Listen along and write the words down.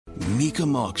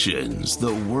Mecum Auctions,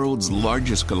 the world's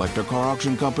largest collector car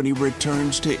auction company,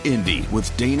 returns to Indy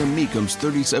with Dana Mecum's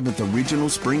 37th Regional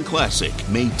Spring Classic,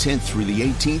 May 10th through the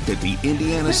 18th at the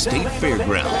Indiana State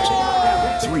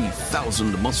Fairgrounds.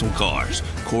 3,000 muscle cars,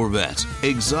 Corvettes,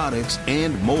 exotics,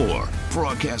 and more.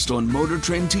 Broadcast on Motor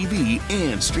Trend TV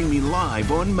and streaming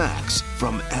live on Max.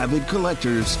 From avid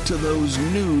collectors to those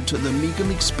new to the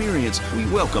Mecum experience, we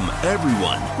welcome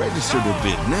everyone. Register to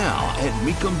bid now at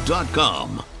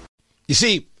Mecum.com. You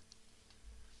see,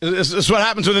 this is what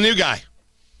happens with a new guy.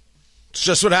 It's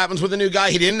just what happens with a new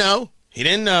guy. He didn't know.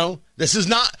 This is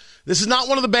not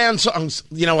one of the band songs.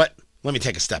 You know what? Let me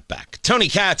take a step back. Tony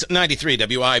Katz, 93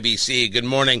 WIBC. Good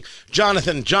morning.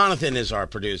 Jonathan is our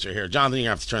producer here. Jonathan, you're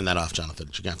going to have to turn that off, Jonathan.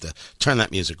 You're going to have to turn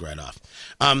that music right off.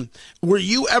 Were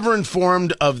you ever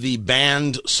informed of the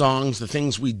band songs, the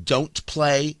things we don't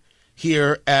play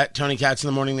here at Tony Katz in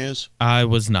the Morning News? I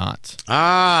was not.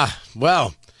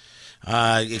 Well,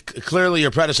 clearly your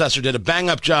predecessor did a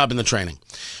bang-up job in the training.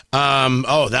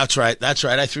 That's right.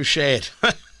 I threw shade.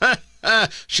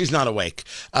 She's not awake.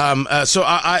 So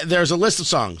there's a list of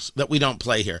songs that we don't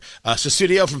play here.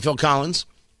 Sussudio from Phil Collins.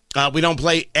 We don't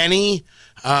play any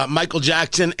Michael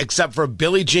Jackson except for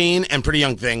Billie Jean and Pretty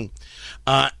Young Thing.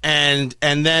 And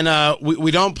then we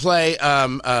don't play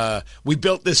We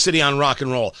Built This City on Rock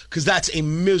and Roll because that's a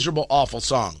miserable, awful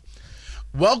song.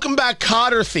 Welcome Back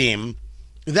Kotter theme.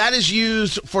 That is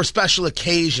used for special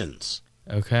occasions.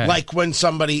 Okay. Like when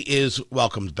somebody is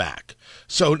welcomed back.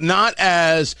 So not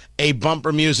as a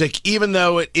bumper music, even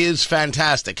though it is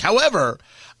fantastic. However,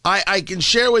 I can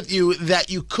share with you that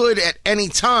you could at any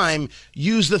time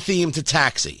use the theme to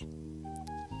Taxi.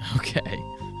 Okay.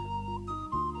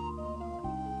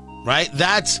 Right?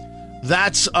 That's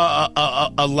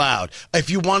allowed.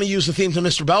 If you want to use the theme to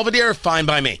Mr. Belvedere, fine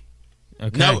by me.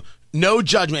 Okay. No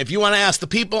judgment. If you want to ask the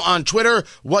people on Twitter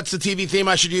what's the TV theme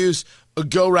I should use,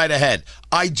 go right ahead.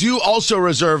 I do also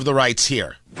reserve the rights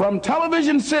here. From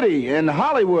Television City in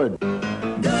Hollywood. Good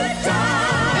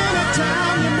time.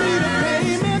 Anytime you need a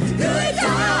payment. Good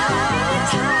time.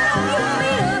 Anytime you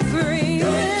need a friend.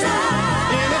 Good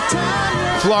time.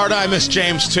 Anytime. Florida, I miss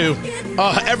James too.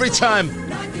 Every time.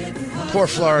 Poor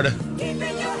Florida.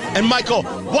 And Michael,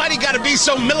 why do you got to be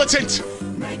so militant?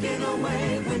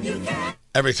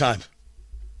 Every time.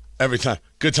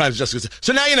 Good times, just good.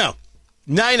 So now you know.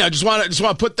 Just want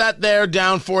to put that there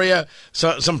down for you.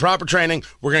 So some proper training.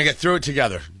 We're gonna get through it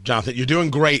together, Jonathan. You're doing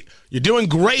great.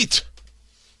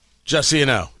 Just so you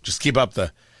know. Just keep up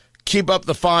the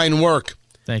fine work.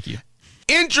 Thank you.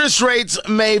 Interest rates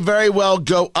may very well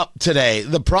go up today.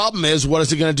 The problem is, what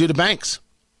is it going to do to banks?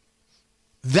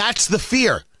 That's the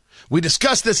fear. We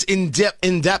discussed this in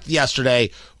depth yesterday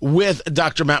with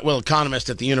Dr. Matt Will, economist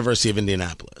at the University of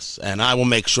Indianapolis. And I will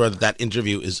make sure that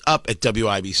interview is up at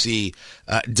WIBC.com.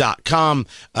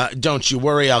 Don't you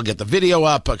worry, I'll get the video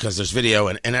up because there's video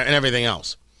and everything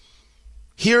else.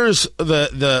 Here's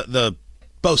the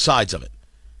both sides of it.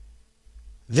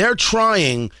 They're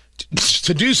trying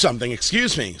to do something,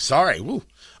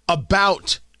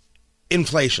 about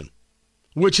inflation,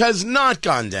 which has not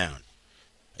gone down.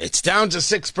 It's down to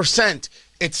 6%.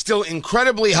 It's still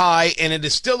incredibly high, and it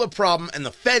is still a problem, and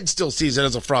the Fed still sees it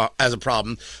as a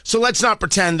problem. So let's not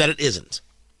pretend that it isn't.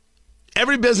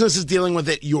 Every business is dealing with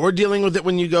it. You're dealing with it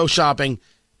when you go shopping.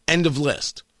 End of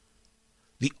list.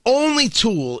 The only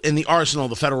tool in the arsenal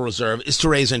of the Federal Reserve is to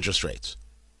raise interest rates.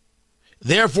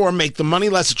 Therefore, make the money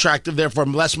less attractive, therefore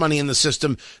less money in the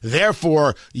system,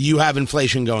 therefore you have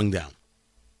inflation going down.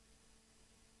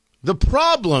 The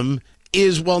problem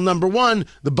is, well, number one,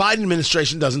 the Biden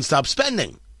administration doesn't stop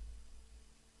spending.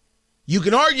 You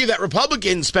can argue that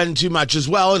Republicans spend too much as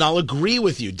well, and I'll agree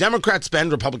with you. Democrats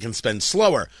spend, Republicans spend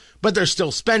slower, but they're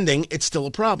still spending. It's still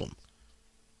a problem.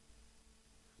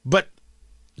 But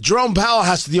Jerome Powell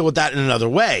has to deal with that in another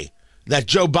way, that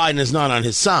Joe Biden is not on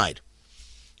his side.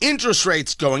 Interest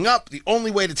rates going up, the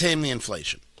only way to tame the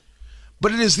inflation.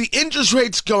 But it is the interest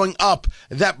rates going up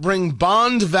that bring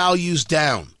bond values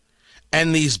down.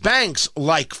 And these banks,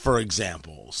 like, for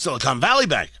example, Silicon Valley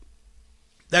Bank,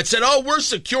 that said, we're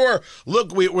secure.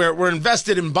 Look, we're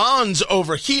invested in bonds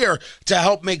over here to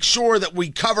help make sure that we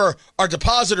cover our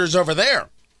depositors over there.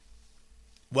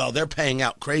 Well, they're paying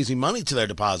out crazy money to their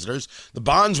depositors. The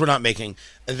bonds were not making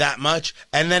that much.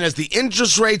 And then as the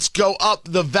interest rates go up,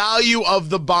 the value of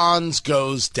the bonds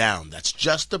goes down. That's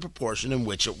just the proportion in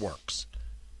which it works.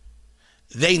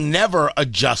 They never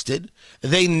adjusted.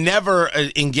 They never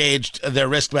engaged their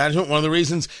risk management. One of the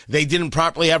reasons they didn't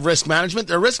properly have risk management,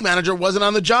 their risk manager wasn't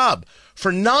on the job.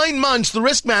 For 9 months, the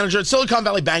risk manager at Silicon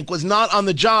Valley Bank was not on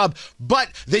the job, but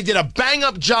they did a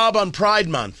bang-up job on Pride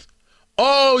Month,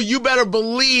 Oh, you better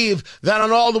believe that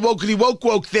on all the wokety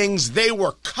woke things, they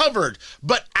were covered.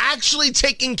 But actually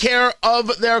taking care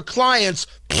of their clients,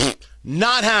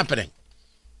 not happening.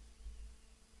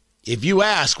 If you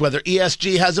ask whether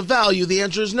ESG has a value, the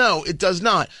answer is no, it does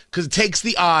not, because it takes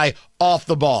the eye off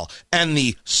the ball. And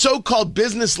the so-called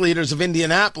business leaders of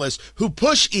Indianapolis who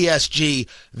push ESG,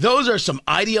 those are some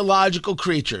ideological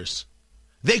creatures.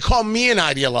 They call me an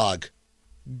ideologue.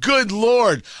 Good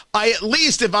Lord. I, at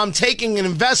least if I'm taking an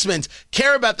investment,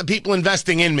 care about the people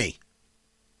investing in me.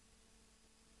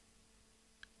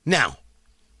 Now,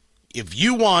 if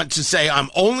you want to say I'm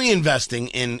only investing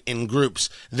in groups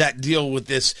that deal with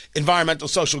this environmental,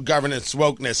 social governance,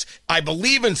 wokeness, I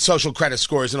believe in social credit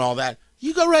scores and all that,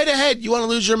 you go right ahead. You want to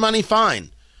lose your money,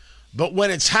 fine. But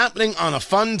when it's happening on a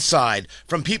fund side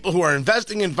from people who are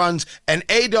investing in funds and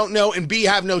A, don't know, and B,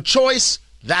 have no choice,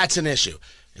 that's an issue.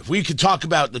 If we could talk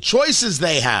about the choices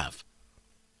they have,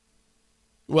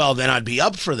 well, then I'd be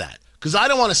up for that, because I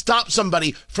don't want to stop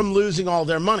somebody from losing all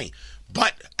their money.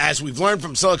 But as we've learned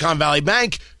from Silicon Valley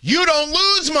Bank, you don't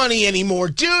lose money anymore,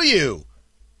 do you?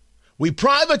 We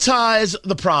privatize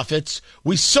the profits.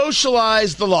 We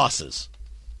socialize the losses.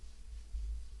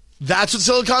 That's what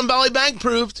Silicon Valley Bank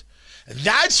proved.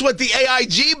 That's what the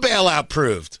AIG bailout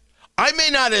proved. I may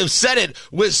not have said it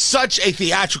with such a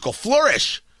theatrical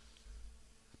flourish,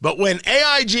 but when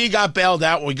AIG got bailed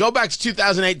out, when we go back to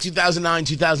 2008, 2009,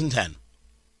 2010,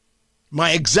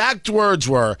 my exact words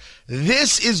were,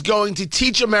 this is going to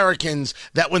teach Americans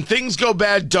that when things go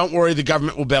bad, don't worry, the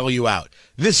government will bail you out.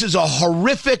 This is a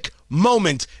horrific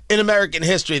moment in American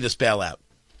history, this bailout.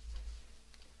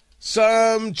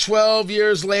 Some 12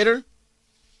 years later,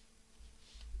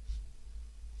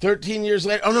 13 years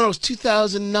later, oh no, it was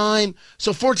 2009,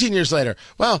 so 14 years later.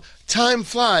 Wow, time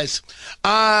flies.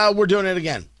 We're doing it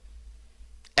again.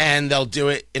 And they'll do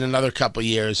it in another couple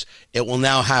years. It will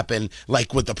now happen,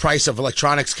 like with the price of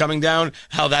electronics coming down,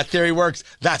 how that theory works,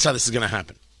 that's how this is going to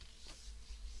happen.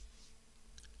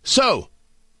 So,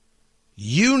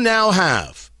 you now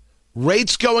have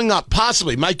rates going up,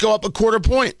 possibly, might go up a quarter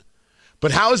point.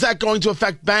 But how is that going to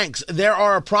affect banks? There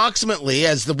are approximately,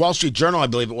 as the Wall Street Journal, I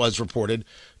believe it was, reported,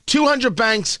 200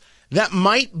 banks that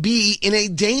might be in a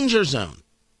danger zone.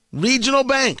 Regional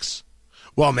banks.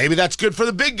 Well, maybe that's good for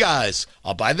the big guys.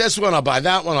 I'll buy this one, I'll buy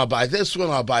that one, I'll buy this one,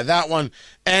 I'll buy that one.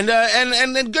 And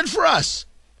good for us.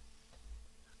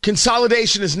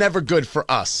 Consolidation is never good for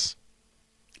us.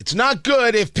 It's not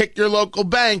good if pick your local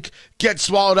bank gets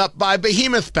swallowed up by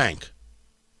Behemoth Bank.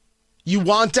 You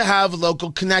want to have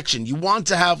local connection. You want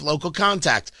to have local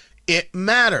contact. It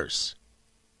matters.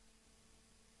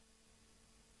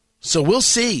 So we'll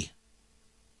see.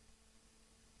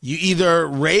 You either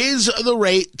raise the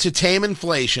rate to tame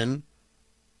inflation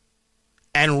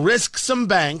and risk some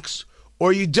banks,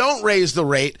 or you don't raise the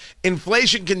rate,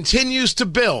 inflation continues to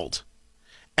build,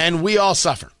 and we all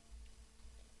suffer.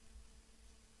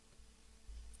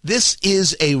 This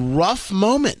is a rough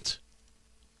moment.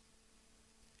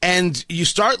 And you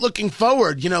start looking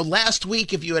forward. You know, last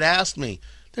week, if you had asked me,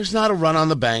 there's not a run on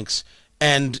the banks,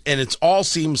 and it all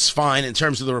seems fine in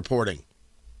terms of the reporting.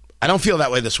 I don't feel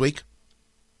that way this week.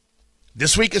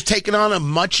 This week has taken on a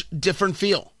much different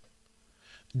feel.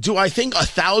 Do I think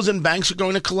 1,000 banks are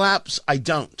going to collapse? I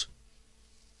don't.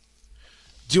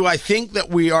 Do I think that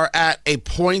we are at a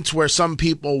point where some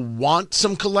people want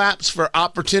some collapse for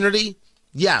opportunity?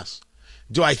 Yes.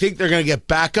 Do I think they're going to get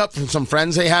backup from some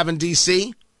friends they have in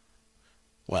D.C.?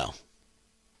 Well,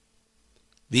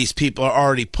 these people are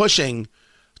already pushing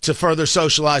to further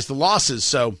socialize the losses,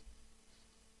 so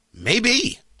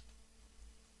maybe.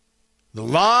 A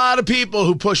lot of people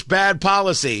who push bad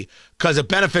policy because it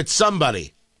benefits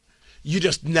somebody. You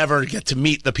just never get to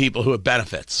meet the people who it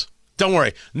benefits. Don't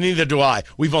worry, neither do I.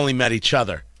 We've only met each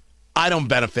other. I don't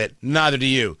benefit, neither do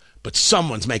you, but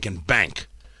someone's making bank.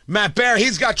 Matt Bear,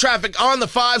 he's got traffic on the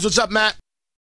fives. What's up, Matt?